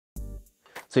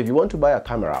So if you want to buy a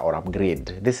camera or upgrade,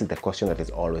 this is the question that is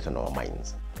always on our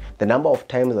minds. The number of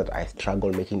times that I struggle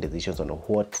making decisions on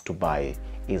what to buy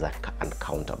is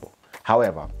uncountable.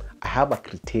 However, I have a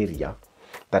criteria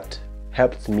that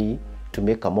helps me to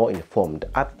make a more informed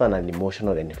other than an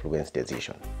emotional and influenced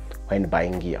decision when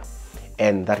buying gear.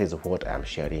 And that is what I am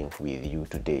sharing with you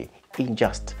today in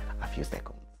just a few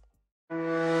seconds.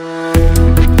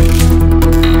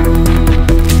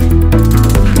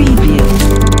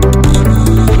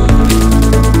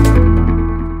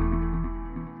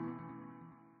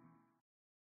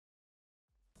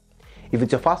 If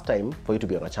it's your first time for you to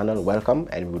be on our channel, welcome,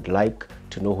 and we would like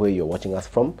to know where you're watching us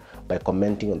from by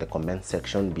commenting on the comment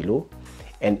section below.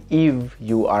 And if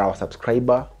you are our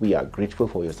subscriber, we are grateful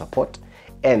for your support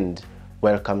and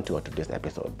welcome to our today's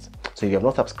episodes. So if you have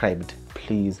not subscribed,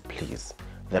 please,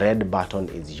 the red button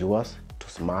is yours to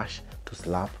smash, to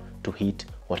slap, to hit,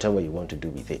 whatever you want to do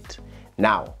with it.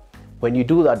 Now, when you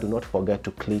do that, do not forget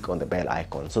to click on the bell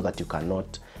icon so that you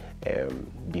cannot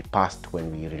be passed when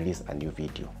we release a new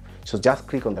video. So just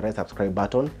click on the red subscribe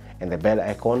button and the bell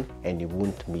icon and you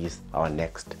won't miss our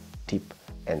next tip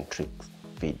and tricks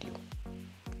video.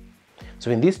 So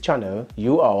in this channel,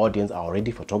 you, our audience, are already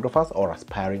photographers or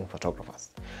aspiring photographers.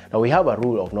 Now we have a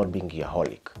rule of not being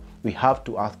gearholic. We have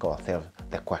to ask ourselves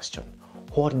the question,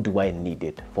 what do I need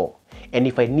it for? And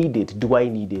if I need it, do I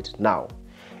need it now?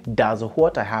 Does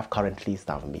what I have currently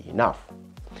serve me enough?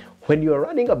 When you are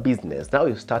running a business, now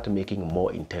you start making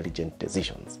more intelligent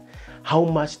decisions. How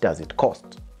much does it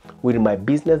cost? Will my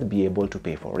business be able to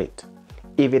pay for it?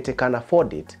 If it can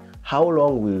afford it, how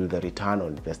long will the return on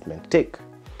investment take?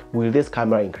 Will this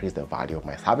camera increase the value of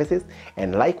my services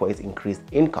and likewise increase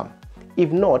income?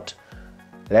 If not,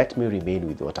 let me remain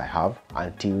with what I have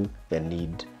until the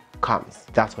need comes.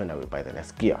 That's when I will buy the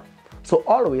next gear. So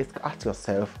always ask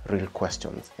yourself real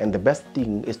questions, and the best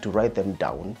thing is to write them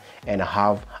down and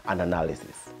have an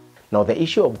analysis. Now the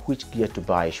issue of which gear to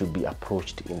buy should be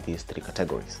approached in these three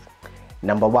categories.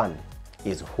 Number one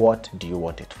is, what do you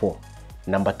want it for?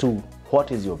 Number two, what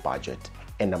is your budget?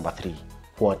 And number three,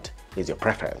 what is your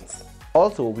preference?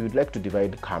 Also, we would like to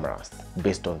divide cameras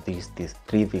based on these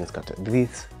three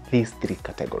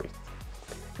categories.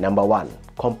 Number one,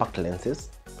 compact lenses.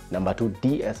 Number two,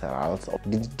 DSLRs or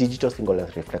digital single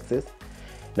lens reflexes.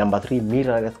 Number three,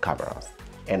 mirrorless cameras.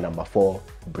 And number four,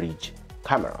 bridge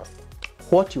cameras.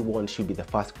 What you want should be the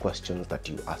first questions that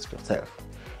you ask yourself.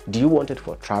 Do you want it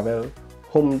for travel,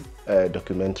 home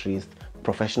documentaries,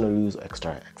 professional use,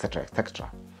 etc.,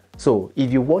 etc.? So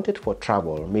if you want it for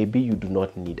travel, maybe you do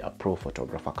not need a pro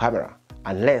photographer camera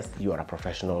unless you are a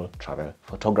professional travel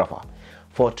photographer.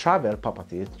 For travel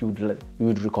purposes, you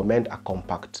would recommend a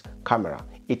compact camera.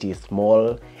 It is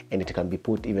small and it can be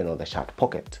put even on the shirt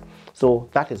pocket. So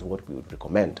that is what we would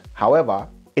recommend. However,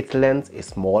 its lens is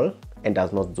small and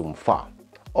does not zoom far.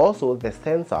 Also, the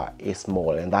sensor is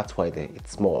small and that's why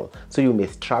it's small. So you may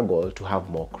struggle to have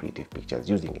more creative pictures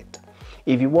using it.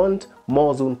 If you want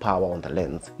more zoom power on the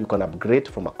lens, you can upgrade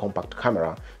from a compact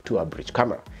camera to a bridge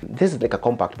camera. This is like a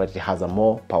compact, but it has a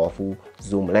more powerful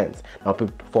zoom lens. Now,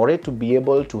 for it to be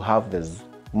able to have this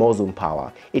more zoom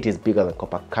power, it is bigger than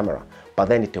compact camera, but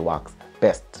then it works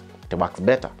best. It works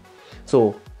better.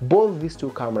 So both these two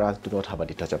cameras do not have a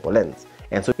detachable lens,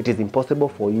 and so it is impossible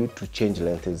for you to change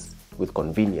lenses with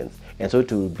convenience, and so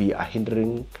it will be a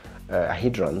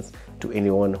hindrance to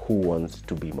anyone who wants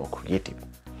to be more creative.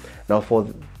 Now, for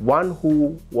one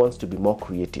who wants to be more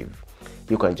creative,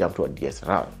 you can jump to a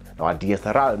DSLR. Now, a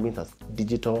DSLR means a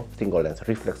digital single lens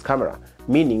reflex camera,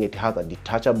 meaning it has a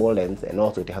detachable lens and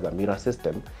also it has a mirror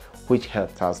system which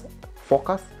helps us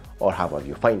focus or have a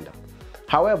viewfinder.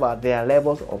 However, there are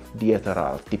levels of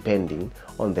DSLRs depending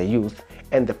on the use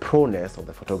and the proness of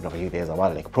the photographer. There's a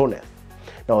word like proness.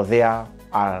 Now, there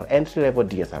are entry-level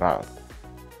DSLRs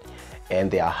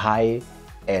and there are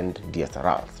high-end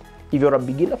DSLRs. If you're a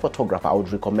beginner photographer, I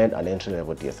would recommend an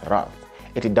entry-level DSLR.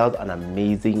 It does an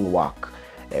amazing work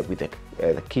with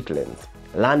the kit lens.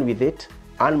 Learn with it,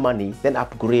 earn money, then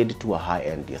upgrade to a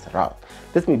high-end DSLR.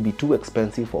 This may be too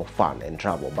expensive for fun and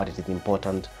travel, but it is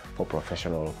important for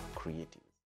professional creatives.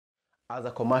 As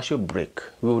a commercial break,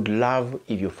 we would love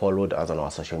if you followed us on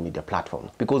our social media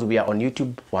platforms, because we are on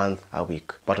YouTube once a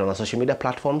week, but on our social media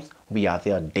platforms, we are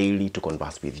there daily to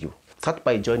converse with you. Start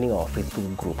by joining our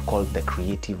Facebook group called the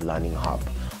Creative Learning Hub,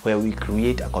 where we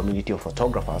create a community of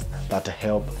photographers that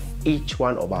help each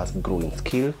one of us grow in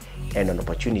skill and an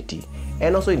opportunity,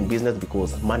 and also in business,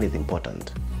 because money is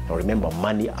important. Now remember,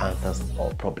 money answers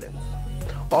all problems.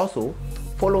 Also,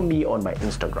 follow me on my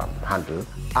Instagram handle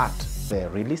at they're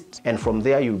released, and from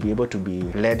there you'll be able to be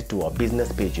led to our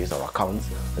business pages or accounts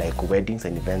like weddings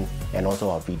and events, and also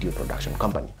our video production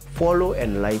company. Follow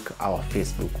and like our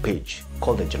Facebook page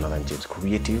called the Jonathan James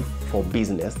Creative for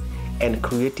Business and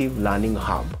Creative Learning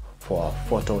Hub for our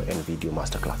photo and video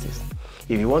masterclasses.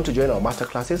 If you want to join our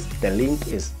masterclasses, the link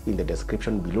is in the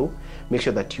description below. Make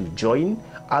sure that you join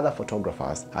other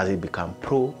photographers as they become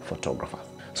pro photographers.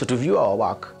 So to view our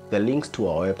work, the links to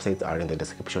our websites are in the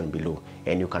description below,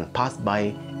 and you can pass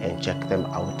by and check them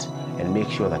out, and make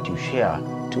sure that you share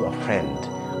to a friend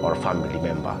or a family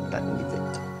member that needs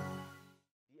it.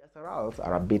 DSLRs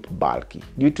are a bit bulky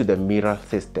due to the mirror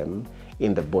system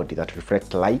in the body that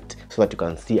reflects light so that you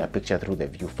can see a picture through the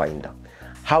viewfinder.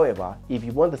 However, if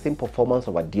you want the same performance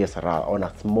of a DSLR on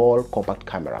a small compact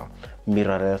camera,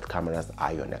 mirrorless cameras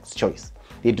are your next choice.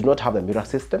 They do not have the mirror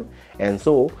system, and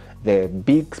so the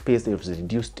big space is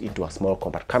reduced into a small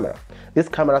compact camera. These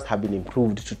cameras have been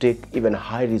improved to take even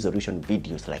high resolution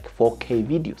videos like 4K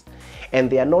videos, and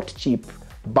they are not cheap,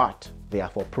 but they are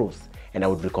for pros, and I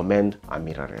would recommend a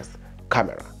mirrorless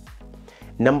camera.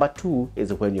 Number 2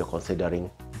 is when you're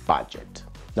considering budget.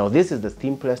 Now this is the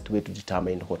simplest way to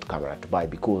determine what camera to buy,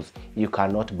 because you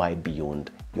cannot buy beyond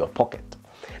your pocket.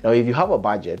 Now if you have a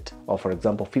budget of, for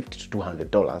example, $50 to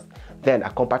 $200, then a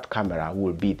compact camera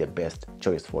will be the best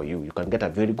choice for you. You can get a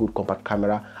very good compact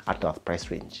camera at that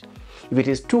price range. If it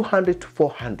is $200 to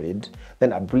 $400,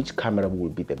 then a bridge camera will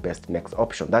be the best next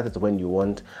option. That is when you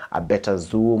want a better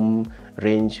zoom,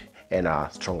 range, and a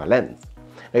stronger lens.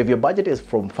 Now, if your budget is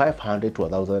from $500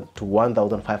 to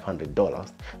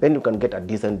 $1,500, then you can get a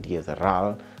decent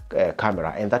DSLR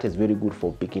camera, and that is very good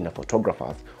for beginner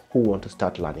photographers who want to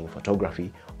start learning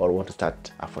photography or want to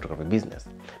start a photography business.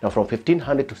 Now, from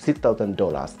 $1,500 to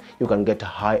 $6,000, you can get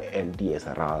high-end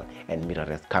DSLR and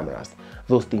mirrorless cameras.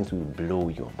 Those things will blow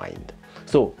your mind.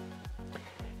 So,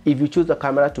 if you choose a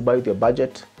camera to buy with your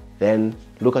budget, then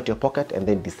look at your pocket and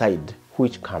then decide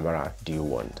which camera do you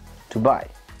want to buy.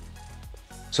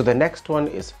 So the next one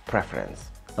is preference.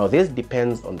 Now this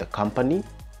depends on the company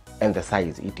and the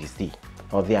size etc.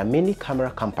 Now there are many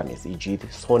camera companies, e.g.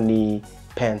 Sony,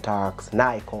 Pentax,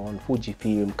 Nikon,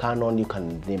 Fujifilm, Canon, you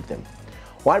can name them.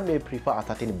 One may prefer a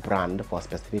certain brand for a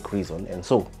specific reason, and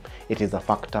so it is a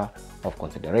factor of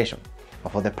consideration.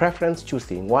 But for the preference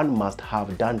choosing, one must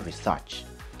have done research,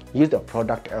 used the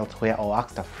product elsewhere, or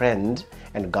asked a friend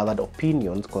and gathered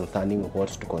opinions concerning what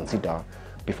to consider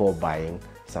before buying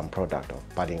some product or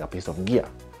buying a piece of gear.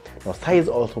 Now size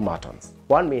also matters.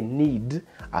 One may need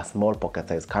a small pocket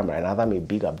size camera, another may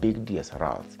be a big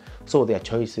DSLRs, so their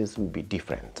choices will be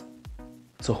different.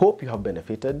 So hope you have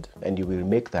benefited and you will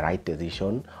make the right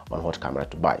decision on what camera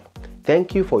to buy.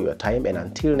 Thank you for your time, and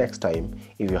until next time,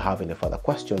 if you have any further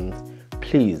questions,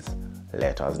 please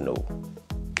let us know.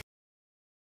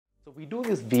 So we do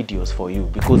these videos for you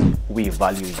because we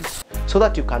value you. So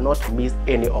that you cannot miss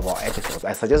any of our episodes,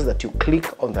 I suggest that you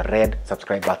click on the red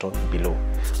subscribe button below.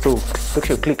 So make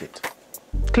sure you click it.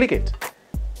 Click it.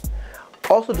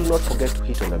 Also, do not forget to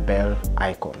hit on the bell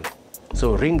icon.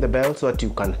 So ring the bell so that you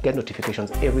can get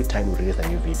notifications every time we release a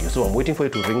new video. So I'm waiting for you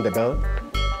to ring the bell.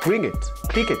 Ring it.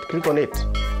 Click on it.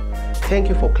 Thank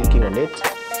you for clicking on it.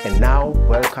 And now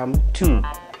welcome to